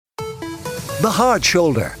The Hard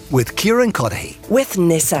Shoulder with Kieran with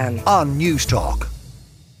Nissan on News Talk.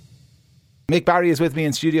 Mick Barry is with me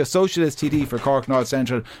in studio, Socialist TD for Cork North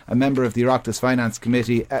Central, a member of the Oireachtas Finance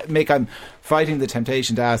Committee. Mick, I'm fighting the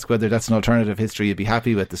temptation to ask whether that's an alternative history you'd be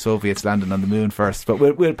happy with, the Soviets landing on the moon first, but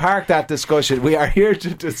we'll park that discussion. We are here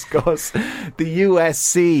to discuss the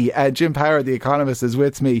USC. Jim Power, the economist, is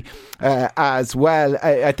with me as well.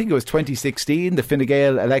 I think it was 2016, the Fine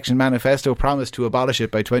Gael election manifesto promised to abolish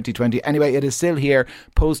it by 2020. Anyway, it is still here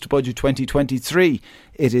post-budget 2023.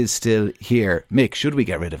 It is still here. Mick, should we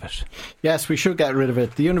get rid of it? Yes, we should get rid of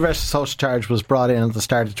it. The universal social charge was brought in at the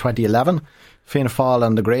start of 2011. Fianna Fáil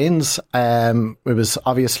and the Greens. It was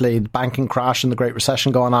obviously the banking crash and the Great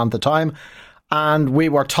Recession going on at the time. And we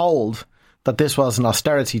were told that this was an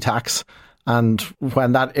austerity tax. And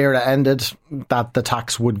when that era ended, that the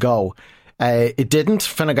tax would go. It didn't.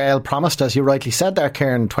 Fine Gael promised, as you rightly said there,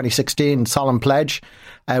 Kieran, 2016, solemn pledge.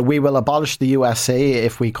 We will abolish the USC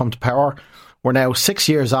if we come to power. We're now 6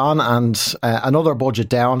 years on and another budget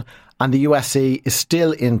down, and the USC is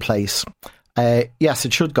still in place. Yes,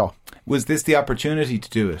 it should go. Was this the opportunity to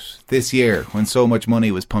do it this year when so much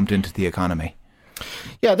money was pumped into the economy?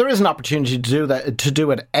 Yeah, there is an opportunity to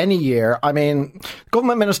do it any year. I mean,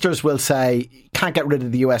 government ministers will say, can't get rid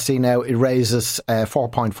of the USC now. It raises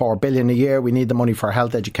 4.4 billion a year. We need the money for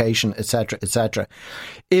health, education, etc., etc.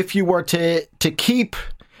 If you were to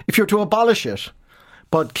abolish it,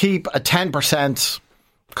 but keep a 10%,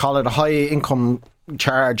 call it a high income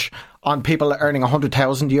charge on people earning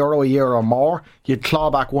 €100,000 a year or more, you'd claw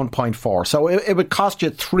back 1.4. So it would cost you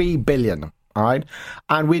 3 billion. All right.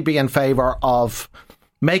 And we'd be in favour of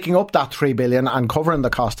making up that 3 billion and covering the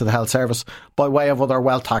cost of the health service by way of other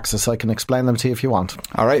wealth taxes. I can explain them to you if you want.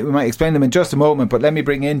 All right. We might explain them in just a moment, but let me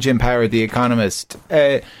bring in Jim Power, the economist.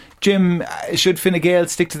 Jim, should Fine Gael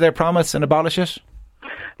stick to their promise and abolish it?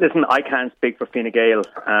 Listen, I can't speak for Fine Gael.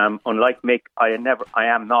 Unlike Mick, I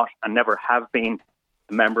am not and never have been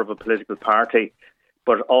a member of a political party.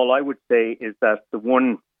 But all I would say is that the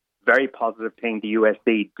one very positive thing the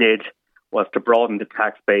USC did was to broaden the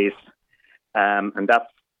tax base. And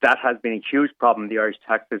that has been a huge problem in the Irish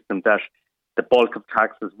tax system, that the bulk of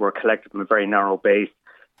taxes were collected from a very narrow base.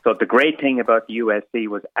 So the great thing about the USC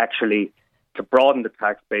was actually to broaden the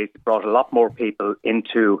tax base. It brought a lot more people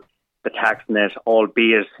into the tax net,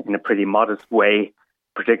 albeit in a pretty modest way,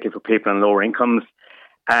 particularly for people on lower incomes.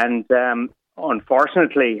 And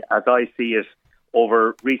unfortunately, as I see it,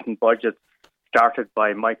 over recent budgets started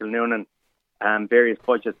by Michael Noonan, various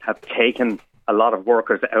budgets have taken a lot of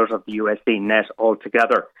workers out of the USC net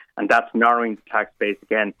altogether, and that's narrowing the tax base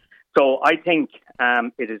again. So I think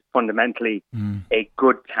it is fundamentally a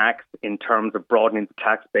good tax in terms of broadening the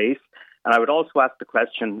tax base. And I would also ask the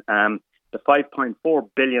question, the 5.4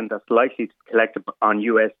 billion that's likely to be collected on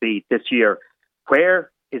USC this year, where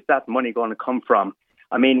is that money going to come from?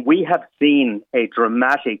 I mean, we have seen a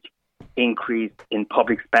dramatic increase in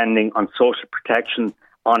public spending on social protection,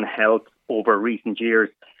 on health over recent years.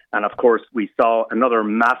 And of course, we saw another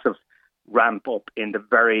massive ramp up in the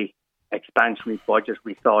very expansionary budget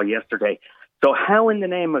we saw yesterday. So how in the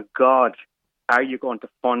name of God are you going to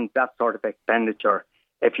fund that sort of expenditure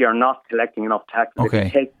if you're not collecting enough taxes? Okay.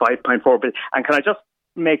 If you take 5.4 billion. And can I just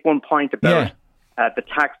make one point about the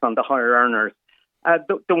tax on the higher earners?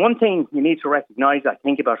 The one thing you need to recognise, I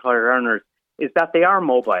think, about higher earners is that they are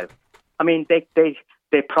mobile. I mean,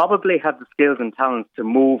 they probably have the skills and talents to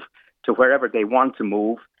move to wherever they want to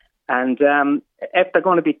move. And if they're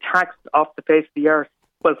going to be taxed off the face of the earth,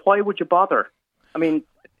 well, why would you bother? I mean,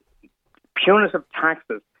 punitive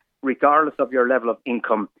taxes, regardless of your level of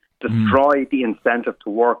income, destroy the incentive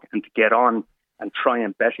to work and to get on and try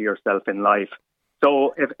and better yourself in life.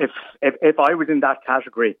 So if I was in that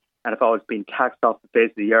category and if I was being taxed off the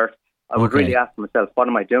face of the earth, I would really ask myself, what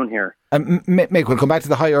am I doing here? Mick, we'll come back to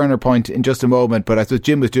the high earner point in just a moment, but I suppose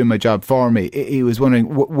Jim was doing my job for me. He was wondering,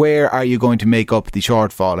 where are you going to make up the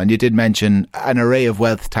shortfall? And you did mention an array of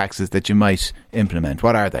wealth taxes that you might implement.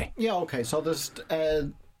 What are they? Yeah, okay. So there's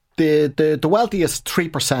the wealthiest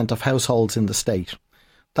 3% of households in the state,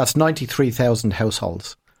 that's 93,000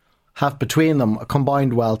 households, have between them a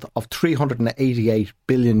combined wealth of €388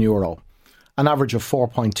 billion, an average of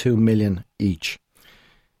 4.2 million each.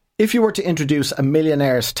 If you were to introduce a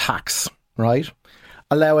millionaire's tax, right,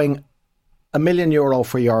 allowing €1 million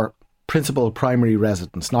for your principal primary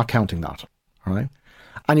residence, not counting that, all right,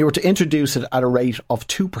 and you were to introduce it at a rate of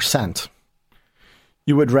 2%,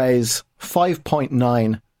 you would raise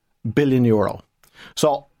 €5.9 billion.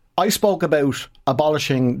 So I spoke about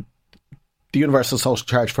abolishing the universal social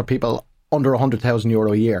charge for people under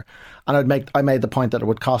 €100,000 a year, and I made the point that it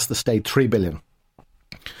would cost the state 3 billion.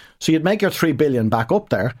 So you'd make your 3 billion back up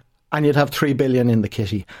there and you'd have 3 billion in the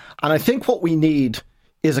kitty. And I think what we need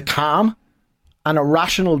is a calm and a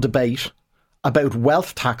rational debate about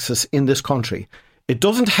wealth taxes in this country. It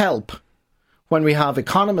doesn't help when we have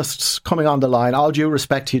economists coming on the line, all due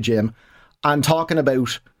respect to you, Jim, and talking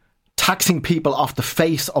about taxing people off the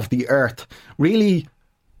face of the earth. Really,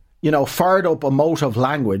 fired up emotive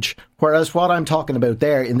language. Whereas what I'm talking about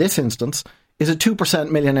there in this instance is a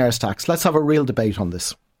 2% millionaires tax. Let's have a real debate on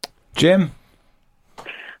this. Jim?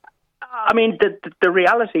 I mean, the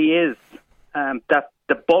reality is that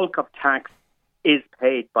the bulk of tax is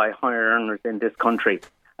paid by higher earners in this country.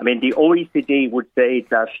 I mean, the OECD would say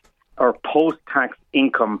that our post-tax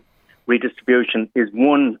income redistribution is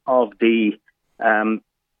one of the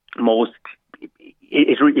most...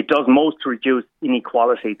 It does most to reduce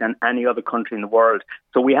inequality than any other country in the world.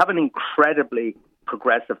 So we have an incredibly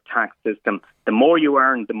progressive tax system. The more you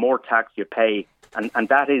earn, the more tax you pay. And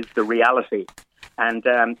that is the reality. And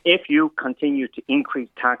if you continue to increase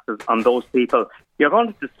taxes on those people, you're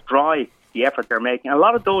going to destroy the effort they're making. A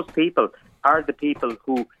lot of those people are the people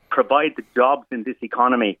who provide the jobs in this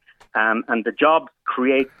economy. And the jobs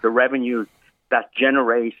create the revenues that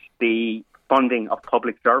generate the funding of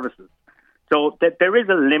public services. So there is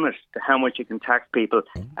a limit to how much you can tax people.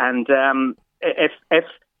 And if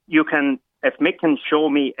Mick can show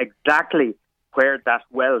me exactly where that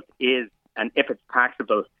wealth is and if it's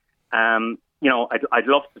taxable, I'd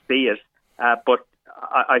love to see it. But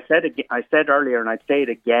I said earlier, and I'd say it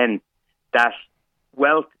again, that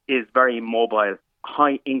wealth is very mobile.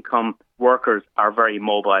 High income workers are very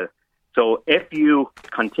mobile. So if you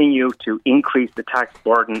continue to increase the tax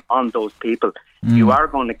burden on those people, you are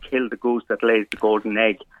going to kill the goose that lays the golden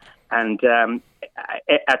egg. And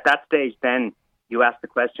at that stage, then you ask the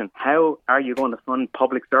question, how are you going to fund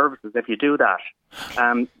public services if you do that?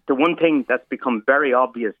 The one thing that's become very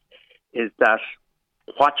obvious is that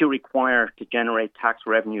what you require to generate tax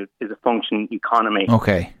revenues is a functioning economy.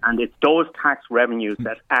 Okay. And it's those tax revenues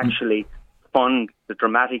that actually fund the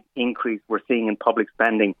dramatic increase we're seeing in public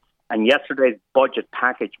spending. And yesterday's budget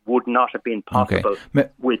package would not have been possible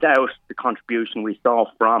without the contribution we saw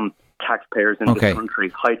from taxpayers in this country,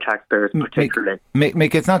 high taxpayers particularly.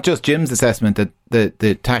 Mick, it's not just Jim's assessment that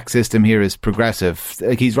the tax system here is progressive.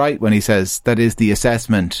 Like, he's right when he says that is the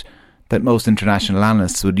assessment that most international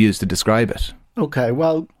analysts would use to describe it. Okay,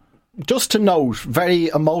 well, just to note, very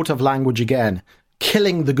emotive language again.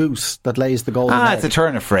 Killing the goose that lays the golden egg. It's a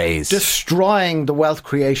turn of phrase. Destroying the wealth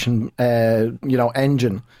creation,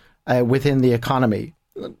 engine within the economy.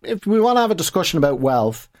 If we want to have a discussion about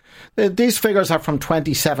wealth, these figures are from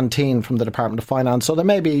 2017 from the Department of Finance, so they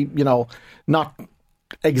may be, not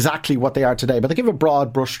exactly what they are today, but they give a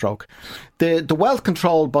broad brushstroke. The wealth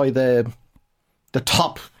controlled by the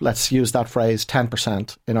top, let's use that phrase,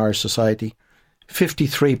 10% in Irish society,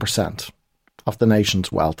 53% of the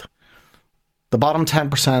nation's wealth. The bottom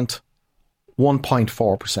 10%,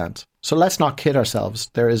 1.4%. So let's not kid ourselves.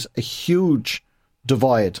 There is a huge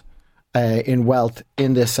divide in wealth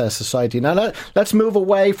in this society. Now, let's move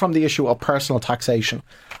away from the issue of personal taxation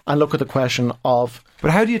and look at the question of...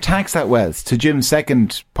 But how do you tax that wealth? To Jim's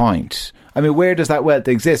second point, I mean, where does that wealth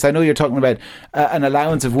exist? I know you're talking about an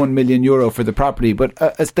allowance of €1 million for the property, but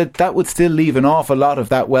that would still leave an awful lot of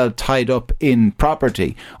that wealth tied up in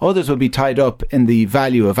property. Others would be tied up in the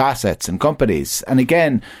value of assets and companies. And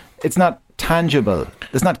again, it's not tangible.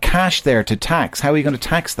 There's not cash there to tax. How are you going to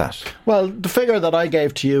tax that? Well, the figure that I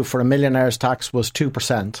gave to you for a millionaire's tax was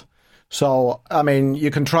 2%. So, I mean,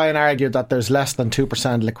 you can try and argue that there's less than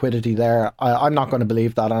 2% liquidity there. I'm not going to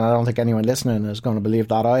believe that, and I don't think anyone listening is going to believe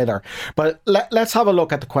that either. But let's have a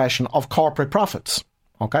look at the question of corporate profits,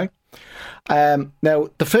 okay? Now,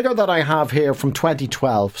 the figure that I have here from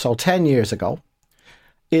 2012, so 10 years ago,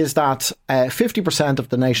 is that 50% of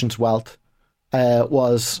the nation's wealth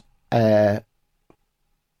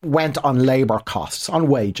went on labour costs, on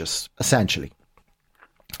wages, essentially.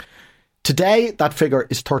 Today, that figure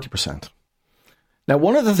is 30%. Now,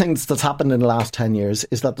 one of the things that's happened in the last 10 years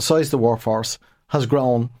is that the size of the workforce has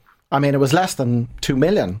grown. I mean, it was less than 2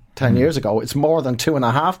 million 10 years ago. It's more than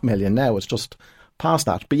 2.5 million now. It's just past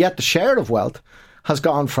that. But yet the share of wealth has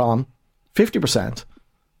gone from 50%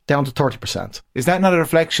 down to 30%. Is that not a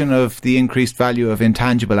reflection of the increased value of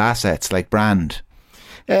intangible assets like brand?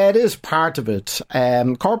 It is part of it.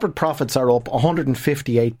 Corporate profits are up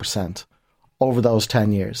 158% over those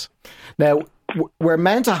 10 years. Now, we're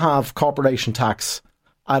meant to have corporation tax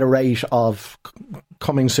at a rate of,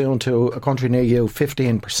 coming soon to a country near you,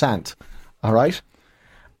 15%. All right?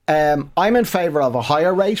 I'm in favour of a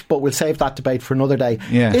higher rate, but we'll save that debate for another day.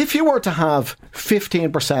 Yeah. If you were to have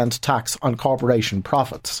 15% tax on corporation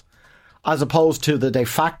profits, as opposed to the de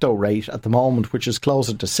facto rate at the moment, which is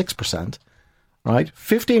closer to 6%, right?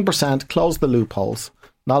 15%, close the loopholes,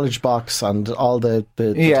 knowledge box and all the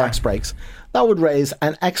tax breaks. That would raise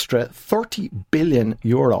an extra €30 billion.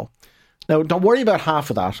 Now, don't worry about half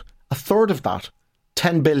of that. A third of that,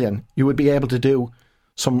 10 billion, you would be able to do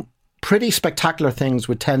some pretty spectacular things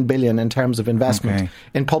with 10 billion in terms of investment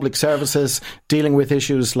in public services, dealing with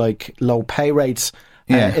issues like low pay rates,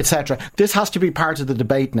 etc. This has to be part of the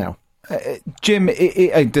debate now. Jim,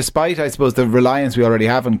 despite, I suppose, the reliance we already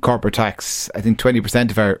have on corporate tax, I think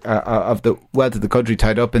 20% of the wealth of the country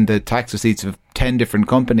tied up in the tax receipts of 10 different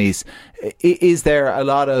companies, is there a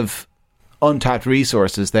lot of untapped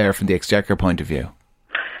resources there from the Exchequer point of view?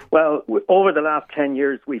 Well, over the last 10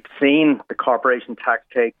 years, we've seen the corporation tax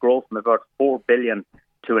take grow from about 4 billion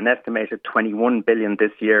to an estimated 21 billion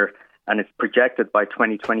this year, and it's projected by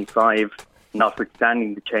 2025,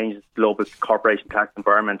 notwithstanding the changes to the global corporation tax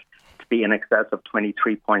environment, to be in excess of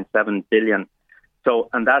 23.7 billion. So,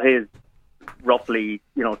 and that is roughly,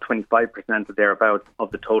 25% or thereabouts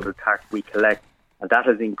of the total tax we collect, and that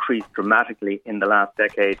has increased dramatically in the last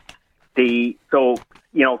decade.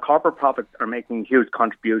 Corporate profits are making a huge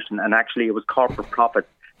contribution, and actually it was corporate profits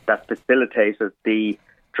that facilitated the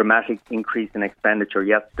dramatic increase in expenditure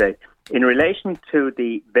yesterday. In relation to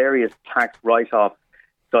the various tax write-offs,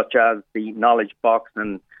 such as the knowledge box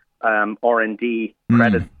and R&D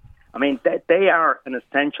credits, I mean, they are an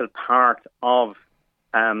essential part of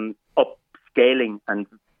upscaling and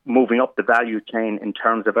moving up the value chain in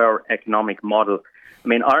terms of our economic model. I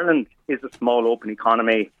mean, Ireland is a small open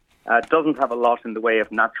economy. Doesn't have a lot in the way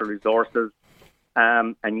of natural resources,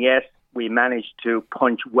 and yet we managed to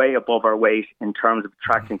punch way above our weight in terms of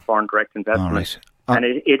attracting foreign direct investment. And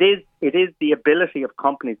it is the ability of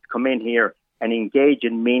companies to come in here and engage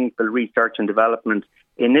in meaningful research and development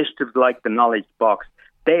initiatives like the Knowledge Box.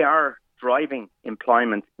 They are driving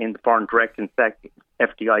employment in the foreign direct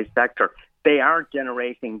FDI sector. They are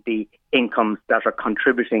generating the incomes that are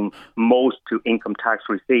contributing most to income tax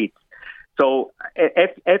receipts. So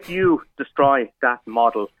if you destroy that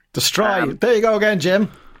model... There you go again, Jim.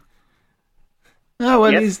 Oh,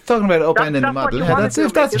 well, he's talking about upending the model.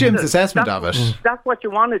 That's Jim's assessment of it. That's what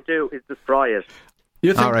you want to do, is destroy it.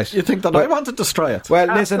 You think that I want to destroy it? Well,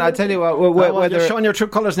 listen, I'll tell you what. You're showing your true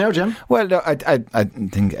colours now, Jim. Well, no, I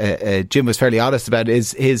think Jim was fairly honest about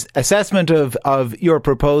his assessment of your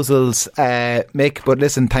proposals, Mick. But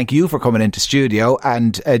listen, thank you for coming into studio,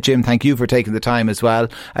 and Jim, thank you for taking the time as well.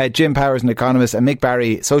 Jim Powers, an economist, and Mick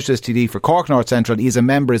Barry, Socialist TD for Cork North Central. He's a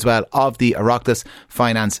member as well of the Oireachtas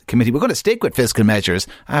Finance Committee. We're going to stick with fiscal measures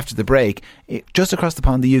after the break. Just across the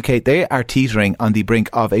pond, the UK, they are teetering on the brink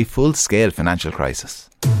of a full-scale financial crisis.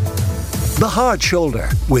 The Hard Shoulder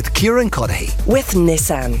with Kieran Cuddihy. With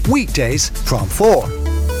Nissan. Weekdays from 4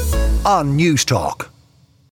 on News Talk.